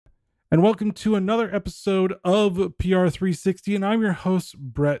And welcome to another episode of PR360. And I'm your host,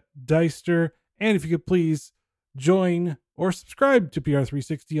 Brett Deister. And if you could please join or subscribe to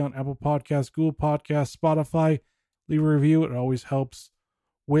PR360 on Apple Podcasts, Google Podcasts, Spotify, leave a review. It always helps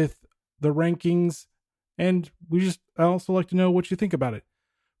with the rankings. And I also like to know what you think about it.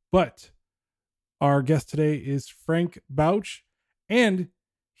 But our guest today is Frank Bauch, and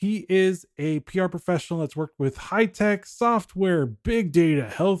he is a PR professional that's worked with high-tech, software, big data,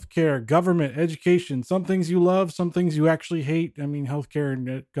 healthcare, government, education. Some things you love, some things you actually hate. I mean, healthcare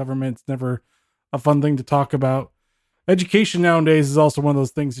and government's never a fun thing to talk about. Education nowadays is also one of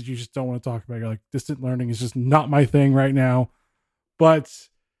those things that you just don't want to talk about. You're like, distant learning is just not my thing right now. But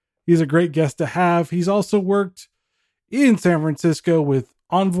he's a great guest to have. He's also worked in San Francisco with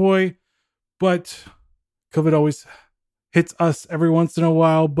Envoy, but COVID always hits us every once in a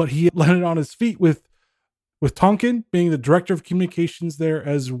while. But he landed on his feet with Tonkin being the director of communications there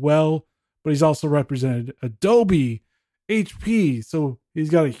as well. But he's also represented Adobe, HP. So he's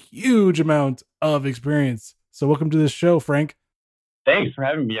got a huge amount of experience. So welcome to this show, Frank. Thanks for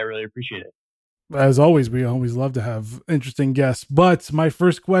having me. I really appreciate it. As always, we always love to have interesting guests. But my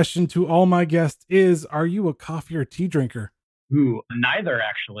first question to all my guests is, are you a coffee or tea drinker? Ooh, neither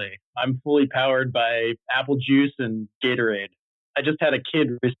actually. I'm fully powered by apple juice and Gatorade. I just had a kid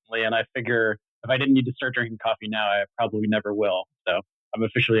recently, and I figure if I didn't need to start drinking coffee now, I probably never will. So I'm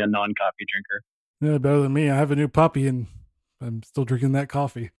officially a non-coffee drinker. Yeah, better than me. I have a new puppy, and I'm still drinking that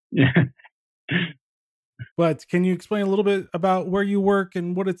coffee. Yeah. But can you explain a little bit about where you work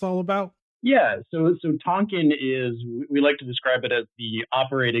and what it's all about? Yeah, so Tonkin is, we like to describe it as the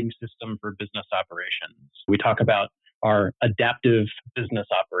operating system for business operations. We talk about our adaptive business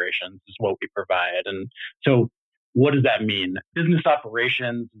operations is what we provide. And so what does that mean? Business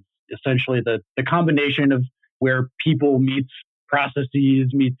operations is essentially the combination of where people meets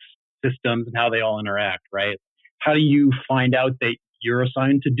processes, meets systems, and how they all interact, right? How do you find out that you're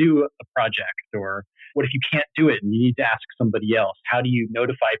assigned to do a project? Or what if you can't do it and you need to ask somebody else? How do you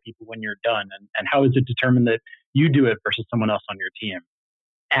notify people when you're done? And how is it determined that you do it versus someone else on your team?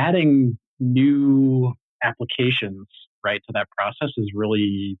 Adding new applications, right, to that process is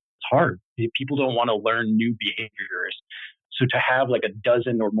really hard. People don't want to learn new behaviors. So to have like a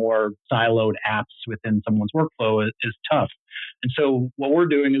dozen or more siloed apps within someone's workflow is tough. And so what we're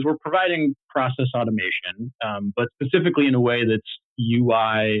doing is we're providing process automation, but specifically in a way that's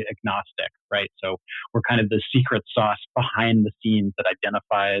UI agnostic, right? So we're kind of the secret sauce behind the scenes that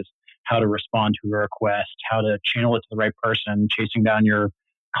identifies how to respond to a request, how to channel it to the right person, chasing down your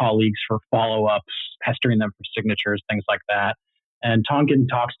colleagues for follow-ups, pestering them for signatures, things like that. And Tonkin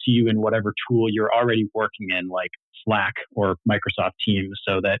talks to you in whatever tool you're already working in, like Slack or Microsoft Teams,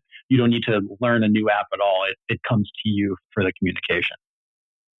 so that you don't need to learn a new app at all. It comes to you for the communication.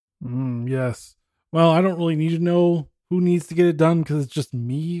 Yes. Well, I don't really need to know who needs to get it done because it's just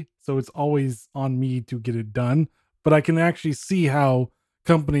me. So it's always on me to get it done. But I can actually see how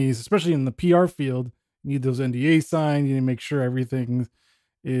companies, especially in the PR field, need those NDA signed. You need to make sure everything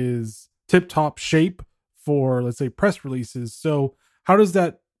is tip-top shape for, let's say, press releases. So how does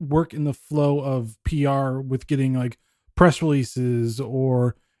that work in the flow of PR with getting like press releases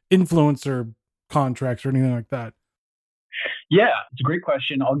or influencer contracts or anything like that? Yeah, it's a great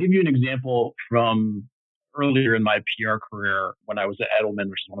question. I'll give you an example from earlier in my PR career when I was at Edelman,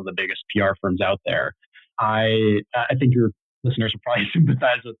 which is one of the biggest PR firms out there. I think your listeners will probably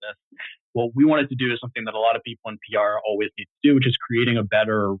sympathize with this. What we wanted to do is something that a lot of people in PR always need to do, which is creating a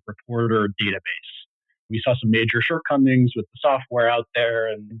better reporter database. We saw some major shortcomings with the software out there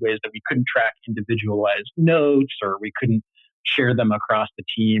and ways that we couldn't track individualized notes, or we couldn't share them across the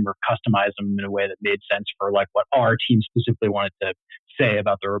team or customize them in a way that made sense for like what our team specifically wanted to say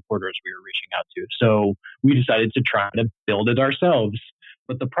about the reporters we were reaching out to. So we decided to try to build it ourselves.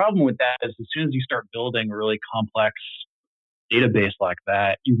 But the problem with that is as soon as you start building a really complex database like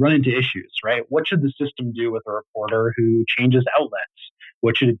that, you run into issues, right? What should the system do with a reporter who changes outlets?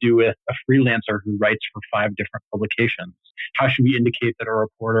 What should it do with a freelancer who writes for 5 different publications? How should we indicate that a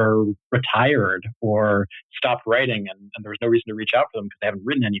reporter retired or stopped writing and there was no reason to reach out for them because they haven't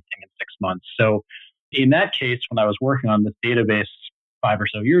written anything in 6 months? So in that case, when I was working on this database 5 or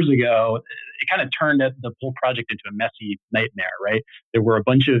so years ago, it kind of turned the whole project into a messy nightmare, right? There were a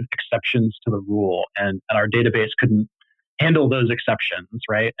bunch of exceptions to the rule and our database couldn't handle those exceptions,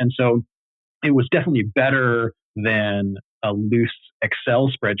 right? And so it was definitely better than a loose Excel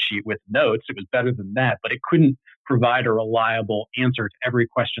spreadsheet with notes. It was better than that, but it couldn't provide a reliable answer to every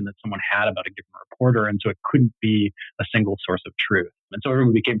question that someone had about a given reporter. And so it couldn't be a single source of truth. And so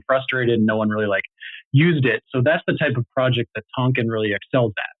everyone became frustrated and no one really used it. So that's the type of project that Tonkin really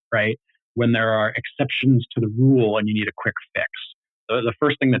excels at. right? When there are exceptions to the rule and you need a quick fix. So the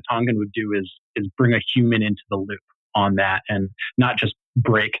first thing that Tongan would do is bring a human into the loop on that and not just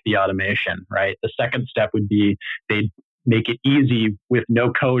break the automation, right? The second step would be they'd make it easy with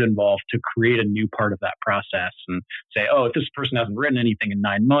no code involved to create a new part of that process and say, oh, if this person hasn't written anything in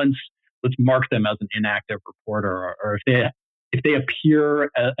 9 months, let's mark them as an inactive reporter. Or if they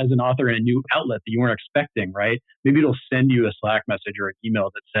appear as an author in a new outlet that you weren't expecting, right? Maybe it'll send you a Slack message or an email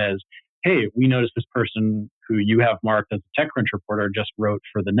that says, hey, we noticed this person who you have marked as a TechCrunch reporter just wrote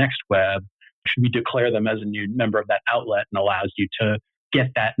for the Next Web. Should we declare them as a new member of that outlet, and allows you to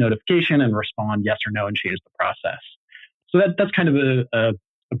get that notification and respond yes or no and change the process. So that's kind of a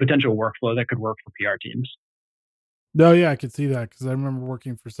potential workflow that could work for PR teams. No, yeah, I could see that because I remember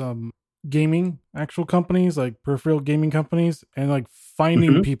working for some gaming actual companies, like peripheral gaming companies, and like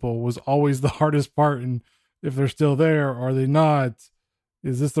finding people was always the hardest part. And if they're still there, are they not?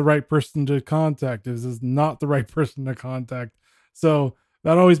 Is this the right person to contact? Is this not the right person to contact? So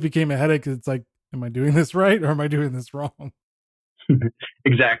that always became a headache. It's like, am I doing this right or am I doing this wrong?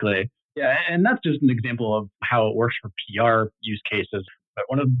 Exactly. Yeah, and that's just an example of how it works for PR use cases. But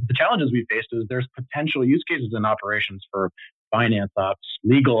one of the challenges we faced is there's potential use cases in operations for finance ops,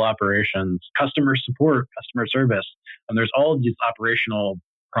 legal operations, customer support, customer service. And there's all of these operational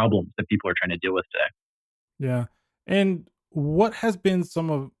problems that people are trying to deal with today. Yeah. And what has been some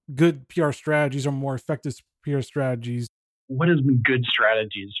of good PR strategies or more effective PR strategies? What has been good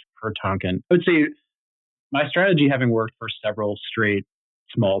strategies for Tonkin? I would say my strategy, having worked for several straight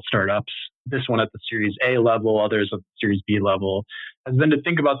small startups, this one at the Series A level, others at the Series B level, has been to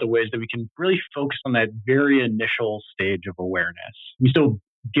think about the ways that we can really focus on that very initial stage of awareness. We still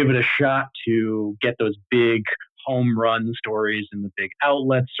give it a shot to get those big home run stories in the big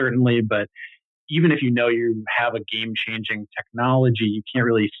outlets, certainly, but even if you know you have a game-changing technology, you can't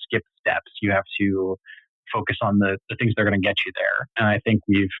really skip steps. You have to focus on the things that are going to get you there. And I think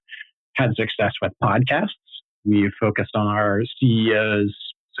we've had success with podcasts. We've focused on our CEO's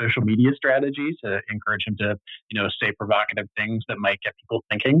social media strategy to encourage him to, say provocative things that might get people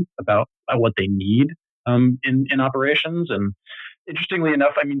thinking about what they need in operations. And interestingly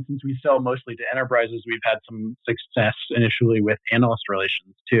enough, I mean, since we sell mostly to enterprises, we've had some success initially with analyst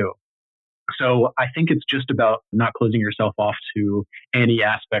relations too. So I think it's just about not closing yourself off to any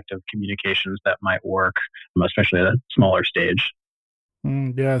aspect of communications that might work, especially at a smaller stage.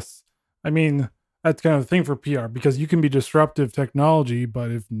 Yes. I mean, that's kind of the thing for PR because you can be disruptive technology, but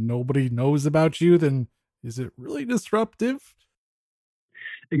if nobody knows about you, then is it really disruptive?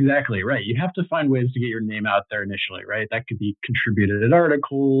 Exactly, right. You have to find ways to get your name out there initially, right? That could be contributed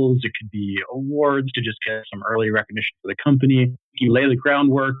articles, it could be awards to just get some early recognition for the company. You lay the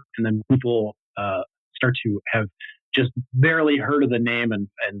groundwork, and then people start to have just barely heard of the name and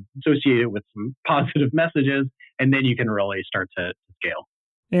associate it with some positive messages, and then you can really start to scale.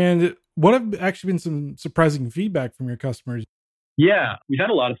 And what have actually been some surprising feedback from your customers? Yeah, we've had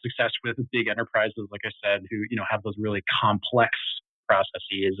a lot of success with big enterprises, like I said, who have those really complex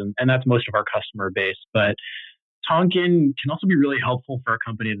processes, and that's most of our customer base. But Tonkin can also be really helpful for a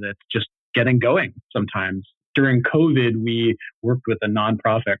company that's just getting going sometimes. During COVID, we worked with a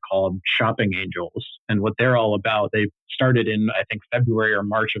nonprofit called Shopping Angels. And what they're all about, they started in, I think, February or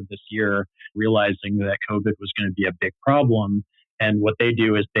March of this year, realizing that COVID was going to be a big problem. And what they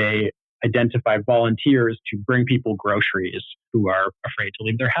do is they identify volunteers to bring people groceries who are afraid to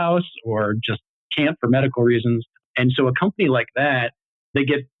leave their house or just can't for medical reasons. And so a company like that, they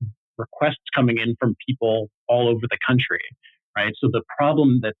get requests coming in from people all over the country, right? So the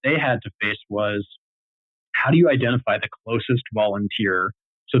problem that they had to face was, how do you identify the closest volunteer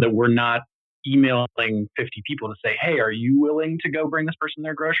so that we're not emailing 50 people to say, hey, are you willing to go bring this person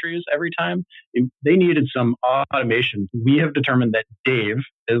their groceries every time? They needed some automation. We have determined that Dave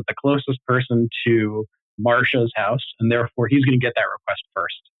is the closest person to Marsha's house, and therefore he's going to get that request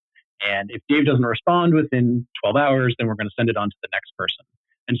first. And if Dave doesn't respond within 12 hours, then we're going to send it on to the next person.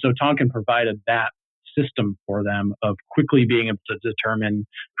 And so Tonkin provided that system for them of quickly being able to determine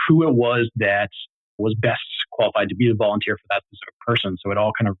who it was that was best qualified to be the volunteer for that specific person. So it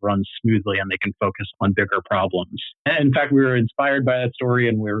all kind of runs smoothly and they can focus on bigger problems. And in fact, we were inspired by that story,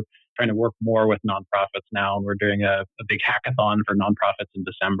 and we're trying to work more with nonprofits now. And we're doing a big hackathon for nonprofits in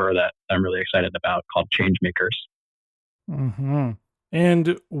December that I'm really excited about, called Changemakers. Mm-hmm.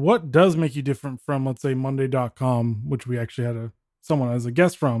 And what does make you different from, let's say, Monday.com, which we actually had someone as a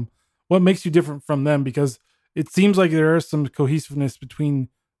guest from? What makes you different from them? Because it seems like there is some cohesiveness between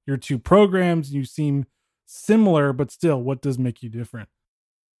your two programs. You seem similar, but still, what does make you different?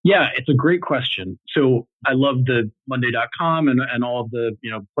 Yeah, it's a great question. So I love the Monday.com and all of the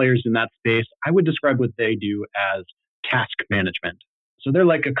players in that space. I would describe what they do as task management. So they're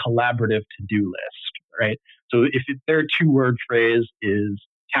like a collaborative to-do list, right? So if their two-word phrase is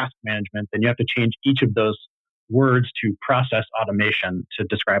task management, then you have to change each of those words to process automation to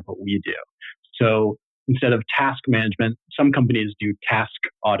describe what we do. So instead of task management, some companies do task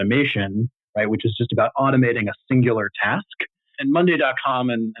automation, right, which is just about automating a singular task. And Monday.com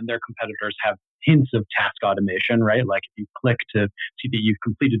and their competitors have hints of task automation, right? Like if you click to see that you've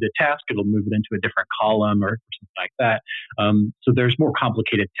completed a task, it'll move it into a different column or something like that. So there's more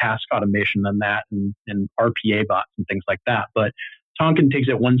complicated task automation than that and RPA bots and things like that. But Tonkin takes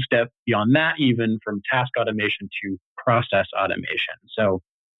it one step beyond that, even from task automation to process automation. So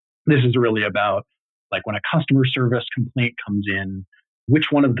this is really about like when a customer service complaint comes in,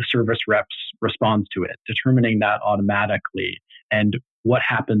 which one of the service reps responds to it, determining that automatically, and what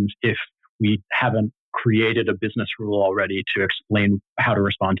happens if we haven't created a business rule already to explain how to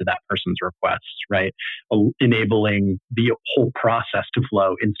respond to that person's requests, right? Enabling the whole process to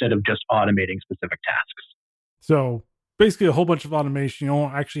flow instead of just automating specific tasks. So basically a whole bunch of automation. You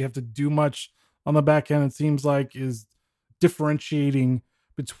don't actually have to do much on the back end, it seems like, is differentiating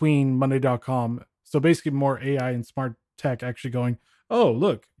between Monday.com. So basically more AI and smart tech actually going, oh,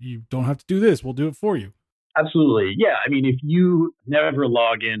 look, you don't have to do this. We'll do it for you. Absolutely. Yeah. I mean, if you never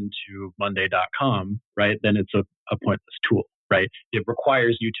log into Monday.com, right, then it's a pointless tool, right? It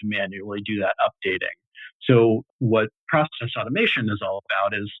requires you to manually do that updating. So what process automation is all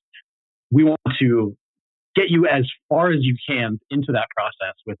about is we want to get you as far as you can into that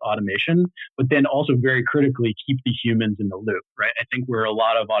process with automation, but then also very critically keep the humans in the loop, right? I think where a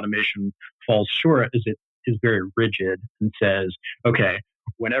lot of automation falls short is it is very rigid and says, okay,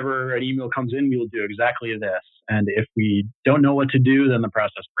 whenever an email comes in, we will do exactly this. And if we don't know what to do, then the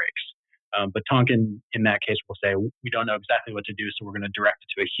process breaks. But Tonkin, in that case, will say, we don't know exactly what to do, so we're going to direct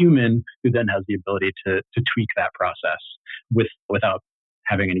it to a human who then has the ability to tweak that process without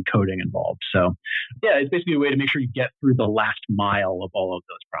having any coding involved. So yeah, it's basically a way to make sure you get through the last mile of all of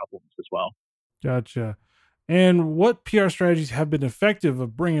those problems as well. Gotcha. And what PR strategies have been effective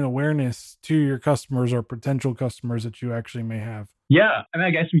of bringing awareness to your customers or potential customers that you actually may have? Yeah, I mean,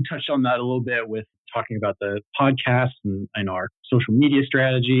 I guess we touched on that a little bit with talking about the podcast and our social media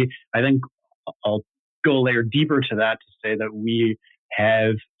strategy. I think I'll go a layer deeper to that to say that we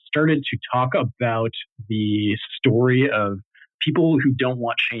have started to talk about the story of people who don't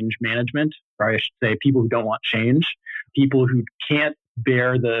want change management, or I should say people who don't want change, people who can't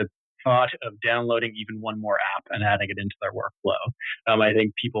bear the thought of downloading even one more app and adding it into their workflow. I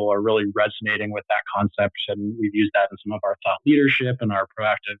think people are really resonating with that concept, and we've used that in some of our thought leadership and our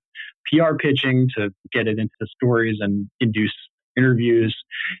proactive PR pitching to get it into the stories and induce interviews.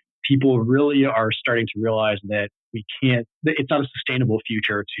 People really are starting to realize that it's not a sustainable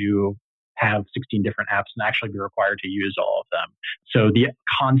future to have 16 different apps and actually be required to use all of them. So the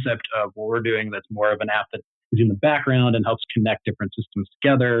concept of what we're doing that's more of an app that is in the background and helps connect different systems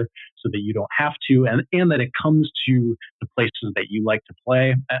together so that you don't have to, and that it comes to the places that you like to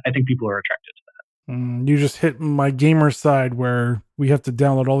play. I think people are attracted to that. You just hit my gamer side where we have to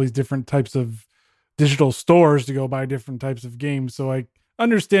download all these different types of digital stores to go buy different types of games. So I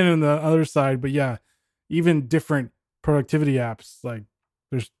understand on the other side, but yeah, even different productivity apps, like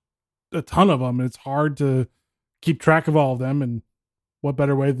there's a ton of them. And it's hard to keep track of all of them. And what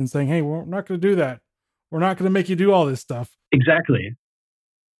better way than saying, hey, we're not going to do that. We're not going to make you do all this stuff. Exactly.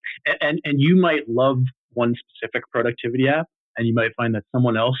 And you might love one specific productivity app, and you might find that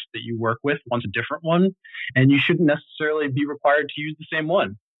someone else that you work with wants a different one, and you shouldn't necessarily be required to use the same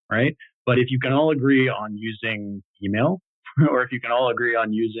one, right? But if you can all agree on using email, or if you can all agree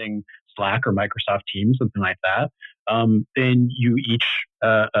on using Slack or Microsoft Teams, something like that, then you each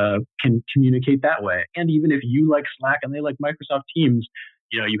can communicate that way. And even if you like Slack and they like Microsoft Teams,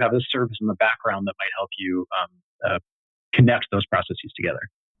 you have a service in the background that might help you connect those processes together.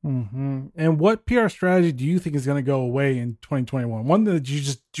 Mm-hmm. And what PR strategy do you think is going to go away in 2021? One that you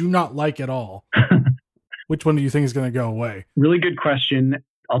just do not like at all. Which one do you think is going to go away? Really good question.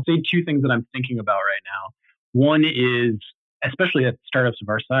 I'll say two things that I'm thinking about right now. One is, especially at startups of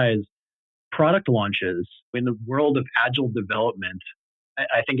our size, product launches. In the world of agile development,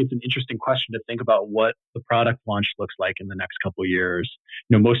 I think it's an interesting question to think about what the product launch looks like in the next couple of years.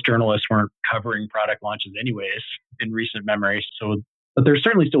 Most journalists weren't covering product launches anyways in recent memory. But there's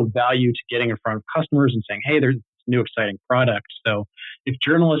certainly still value to getting in front of customers and saying, hey, there's this new exciting product. So if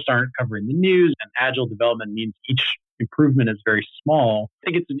journalists aren't covering the news and agile development means each improvement is very small, I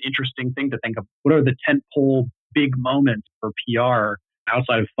think it's an interesting thing to think of. What are the tentpole big moments for PR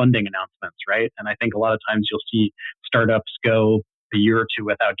outside of funding announcements, right? And I think a lot of times you'll see startups go a year or two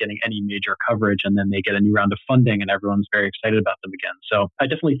without getting any major coverage, and then they get a new round of funding and everyone's very excited about them again. So I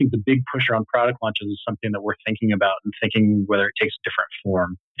definitely think the big push around product launches is something that we're thinking about and thinking whether it takes a different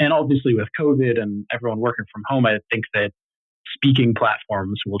form. And obviously with COVID and everyone working from home, I think that speaking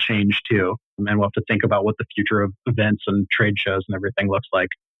platforms will change too. And we'll have to think about what the future of events and trade shows and everything looks like.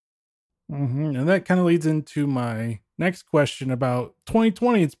 And that kind of leads into my next question about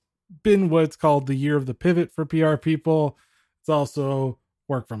 2020. It's been what's called the year of the pivot for PR people. It's also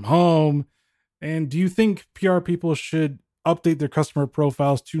work from home. And do you think PR people should update their customer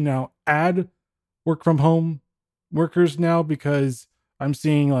profiles to now add work from home workers now? Because I'm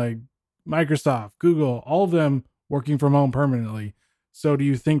seeing like Microsoft, Google, all of them working from home permanently. So do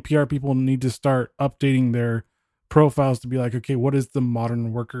you think PR people need to start updating their profiles to be like, okay, what is the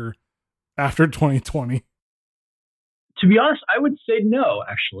modern worker after 2020? To be honest, I would say no,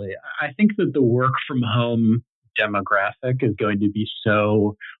 actually. I think that the work from home demographic is going to be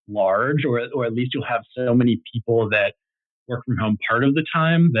so large, or at least you'll have so many people that work from home part of the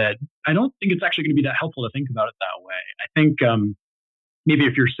time that I don't think it's actually going to be that helpful to think about it that way. I think maybe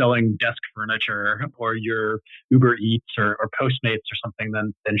if you're selling desk furniture or your Uber Eats or Postmates or something,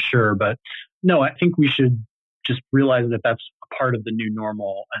 then sure. But no, I think we should just realize that that's a part of the new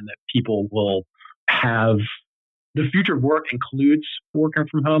normal and that people will have the future of work includes working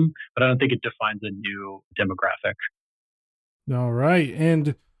from home, but I don't think it defines a new demographic. All right.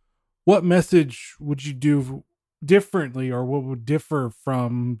 And what message would you do differently, or what would differ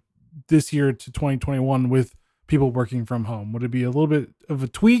from this year to 2021 with people working from home? Would it be a little bit of a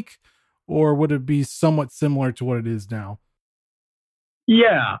tweak, or would it be somewhat similar to what it is now?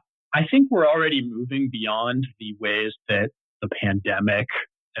 Yeah, I think we're already moving beyond the ways that the pandemic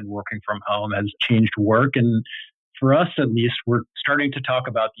and working from home has changed work. And for us, at least, we're starting to talk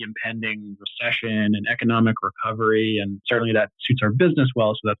about the impending recession and economic recovery. And certainly that suits our business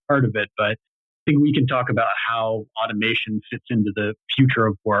well, so that's part of it. But I think we can talk about how automation fits into the future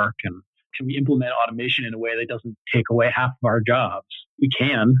of work, and can we implement automation in a way that doesn't take away half of our jobs? We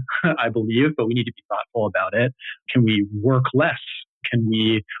can, I believe, but we need to be thoughtful about it. Can we work less? Can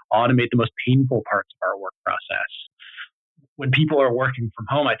we automate the most painful parts of our work process? When people are working from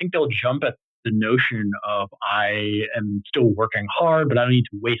home, I think they'll jump at the notion of I am still working hard, but I don't need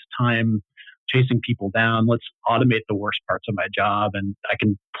to waste time chasing people down. Let's automate the worst parts of my job, and I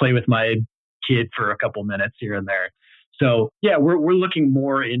can play with my kid for a couple minutes here and there. So yeah, we're looking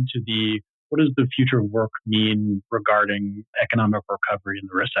more into the what does the future of work mean regarding economic recovery and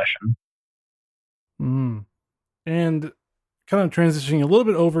the recession. Mm. And kind of transitioning a little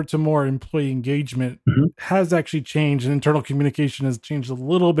bit over to more employee engagement has actually changed, and internal communication has changed a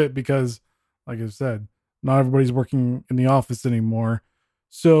little bit because, like I said, not everybody's working in the office anymore.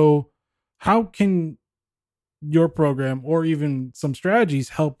 So how can your program or even some strategies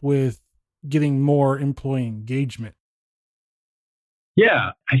help with getting more employee engagement?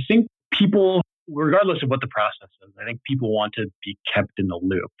 Yeah, I think people, regardless of what the process is, I think people want to be kept in the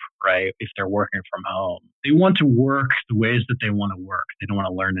loop, right? If they're working from home, they want to work the ways that they want to work. They don't want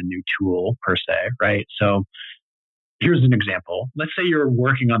to learn a new tool per se, right? So here's an example. Let's say you're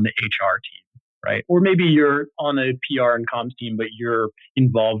working on the HR team, right? Or maybe you're on a PR and comms team, but you're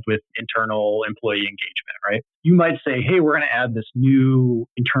involved with internal employee engagement, right? You might say, hey, we're going to add this new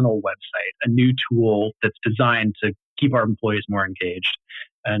internal website, a new tool that's designed to keep our employees more engaged.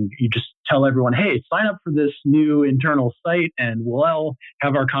 And you just tell everyone, hey, sign up for this new internal site and we'll all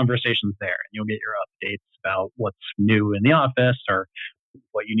have our conversations there. And you'll get your updates about what's new in the office or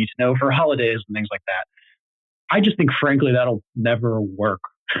what you need to know for holidays and things like that. I just think, frankly, that'll never work,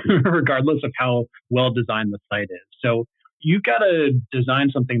 regardless of how well designed the site is. So you've got to design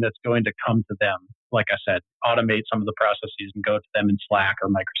something that's going to come to them. Like I said, automate some of the processes and go to them in Slack or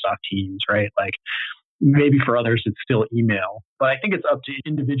Microsoft Teams, right? Like maybe for others, it's still email. But I think it's up to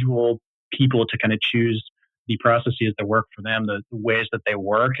individual people to kind of choose the processes that work for them, the ways that they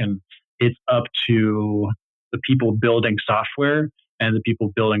work. And it's up to the people building software and the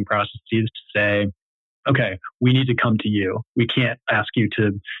people building processes to say, okay, we need to come to you. We can't ask you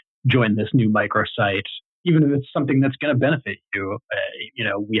to join this new microsite, even if it's something that's going to benefit you.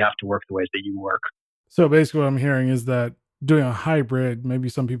 We have to work the ways that you work. So basically what I'm hearing is that doing a hybrid, maybe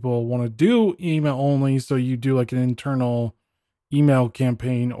some people want to do email only. So you do like an internal email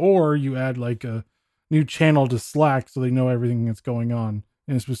campaign, or you add like a new channel to Slack so they know everything that's going on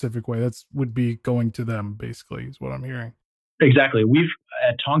in a specific way. That's would be going to them, basically, is what I'm hearing. Exactly.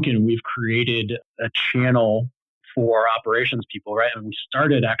 At Tonkin, we've created a channel for operations people, right? And we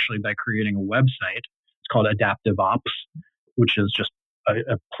started actually by creating a website. It's called Adaptive Ops, which is just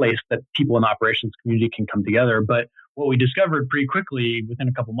a place that people in the operations community can come together. But what we discovered pretty quickly within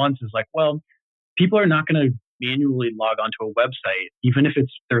a couple months is like, well, people are not going to manually log onto a website, even if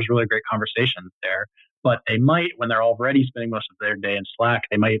there's really great conversations there. But they might, when they're already spending most of their day in Slack,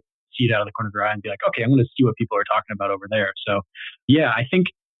 they might see it out of the corner of their eye and be like, okay, I'm going to see what people are talking about over there. So yeah, I think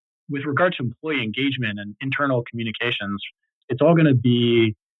with regard to employee engagement and internal communications, it's all going to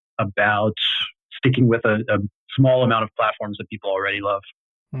be about sticking with a small amount of platforms that people already love.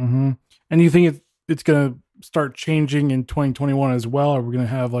 Mm-hmm. And you think it's going to start changing in 2021 as well? Are we going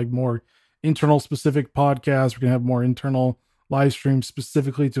to have like more internal specific podcasts? We're going to have more internal live streams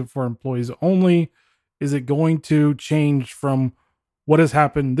specifically for employees only? Is it going to change from what has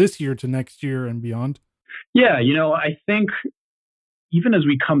happened this year to next year and beyond? Yeah, I think even as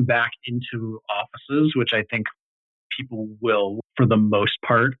we come back into offices, which I think people will, for the most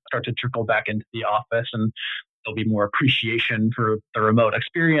part, start to trickle back into the office, and there'll be more appreciation for the remote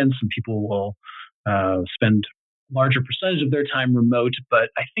experience, and people will spend a larger percentage of their time remote. But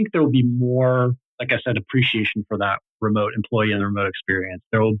I think there will be more, like I said, appreciation for that remote employee and the remote experience.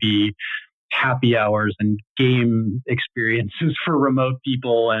 There will be happy hours and game experiences for remote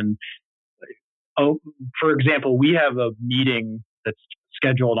people. And for example, we have a meeting that's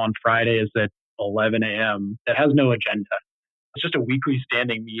scheduled on Fridays at 11 a.m. that has no agenda. It's just a weekly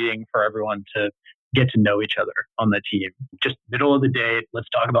standing meeting for everyone to get to know each other on the team. Just middle of the day, let's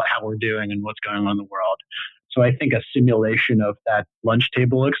talk about how we're doing and what's going on in the world. So I think a simulation of that lunch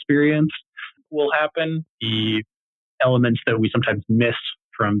table experience will happen. The elements that we sometimes miss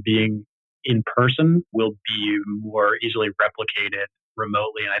from being in person will be more easily replicated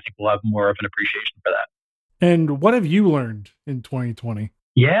remotely, and I think we'll have more of an appreciation for that. And what have you learned in 2020?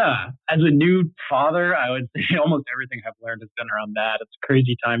 Yeah, as a new father, I would say almost everything I've learned has been around that. It's a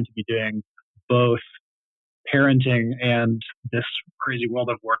crazy time to be doing both parenting and this crazy world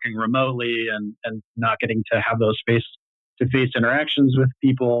of working remotely and not getting to have those face-to-face interactions with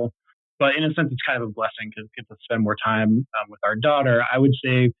people. But in a sense, it's kind of a blessing because we get to spend more time with our daughter. I would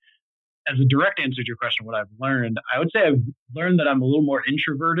say, as a direct answer to your question, what I've learned, I would say I've learned that I'm a little more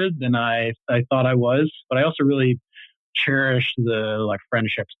introverted than I thought I was, but I also really cherish the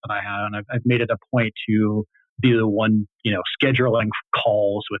friendships that I have. And I've made it a point to be the one, scheduling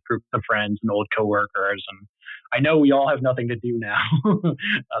calls with groups of friends and old coworkers. And I know we all have nothing to do now.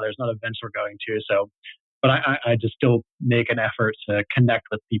 There's not events we're going to. But I just still make an effort to connect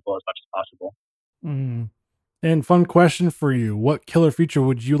with people as much as possible. Mm. And fun question for you. What killer feature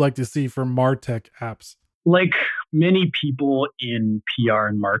would you like to see for MarTech apps? Like many people in PR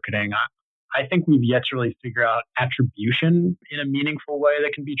and marketing, I think we've yet to really figure out attribution in a meaningful way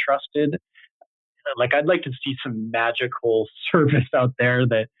that can be trusted. I'd like to see some magical service out there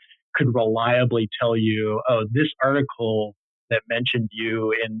that could reliably tell you, oh, this article that mentioned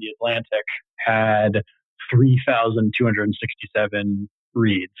you in The Atlantic had 3,267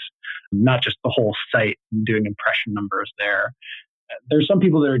 reads, not just the whole site and doing impression numbers there. There's some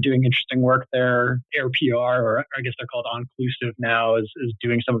people that are doing interesting work there. AirPR, or I guess they're called Onclusive now, is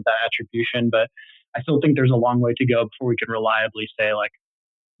doing some of that attribution. But I still think there's a long way to go before we can reliably say,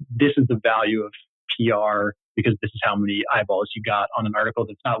 this is the value of PR because this is how many eyeballs you got on an article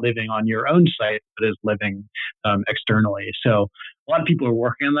that's not living on your own site, but is living externally. So a lot of people are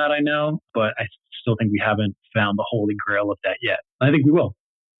working on that, I know, but I still think we haven't found the holy grail of that yet. I think we will.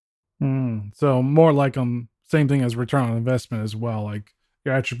 So more like same thing as return on investment as well, like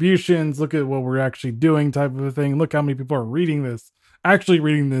your attributions, look at what we're actually doing type of a thing. Look how many people are actually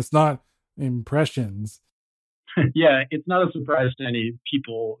reading this, not impressions. Yeah, it's not a surprise to any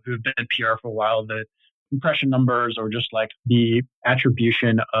people who've been in PR for a while that impression numbers or just the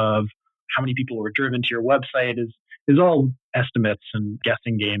attribution of how many people were driven to your website is all estimates and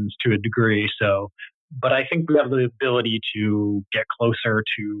guessing games to a degree. So, but I think we have the ability to get closer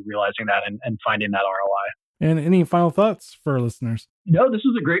to realizing that and finding that ROI. And any final thoughts for our listeners? No, this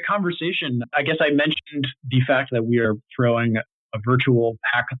was a great conversation. I guess I mentioned the fact that we are throwing a virtual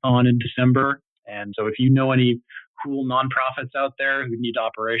hackathon in December. And so if you know any cool nonprofits out there who need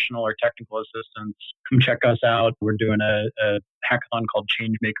operational or technical assistance, come check us out. We're doing a hackathon called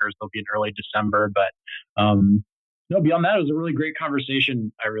Changemakers. They'll be in early December. But beyond that, it was a really great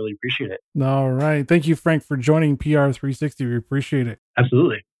conversation. I really appreciate it. All right. Thank you, Frank, for joining PR360. We appreciate it.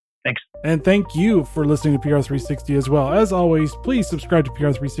 Absolutely. Thanks. And thank you for listening to PR360 as well. As always, please subscribe to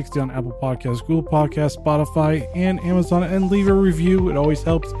PR360 on Apple Podcasts, Google Podcasts, Spotify, and Amazon, and leave a review. It always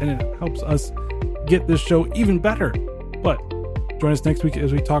helps, and it helps us get this show even better. But join us next week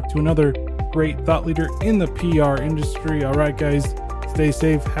as we talk to another great thought leader in the PR industry. All right, guys, stay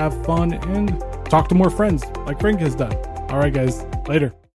safe, have fun, and talk to more friends like Frank has done. All right, guys. Later.